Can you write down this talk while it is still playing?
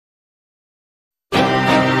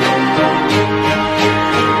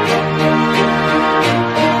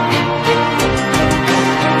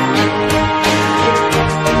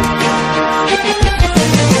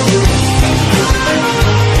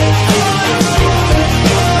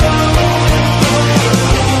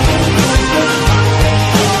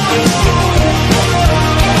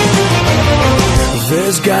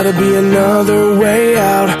gotta be another way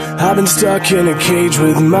out. I've been stuck in a cage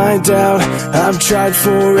with my doubt. I've tried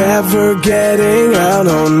forever getting out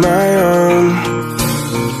on my own.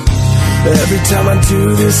 Every time I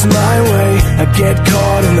do this my way, I get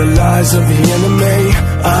caught in the lies of the enemy.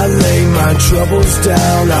 I lay my troubles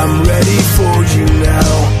down, I'm ready for you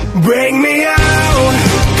now. Bring me out,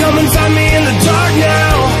 come and find me in the dark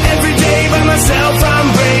now. Every day by myself I'm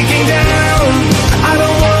breaking down. I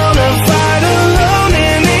don't wanna fight alone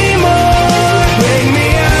anymore. Bring me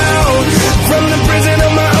out, from the prison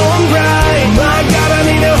of my own pride. My God, I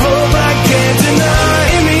need a hope I can't deny.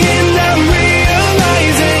 In the end I'm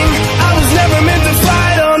realizing I was never meant to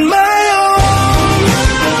fight on my own.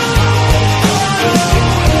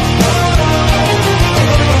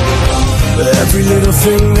 Every little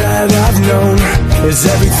thing that I've known is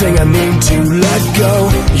everything I need to let go.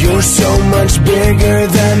 You're so much bigger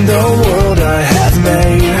than the world I have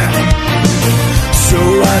made. So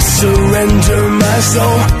I surrender my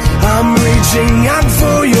soul, I'm reaching out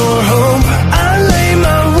for your hope. I lay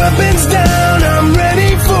my weapons down, I'm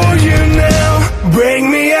ready for you now. Bring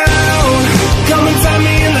me out, come and find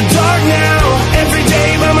me in the dark now. Every day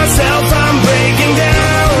by myself I'm breaking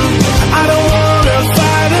down. I don't wanna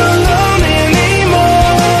fight alone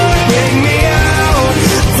anymore. Bring me out,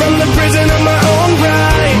 from the prison of my own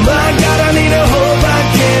pride. My God, I need a hope I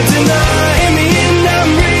can't deny. In the end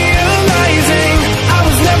I'm realizing I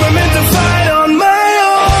was never meant to fight on my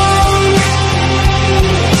own.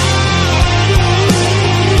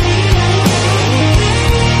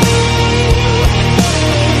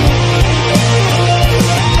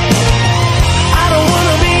 I don't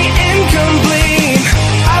wanna be incomplete.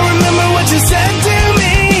 I remember what you said to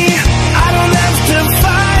me. I don't have to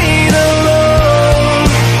fight alone.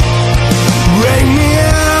 Bring me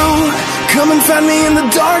out, come and find me in the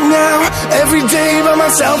dark now. Every day by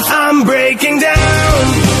myself I'm breaking down.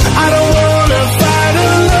 I don't wanna fight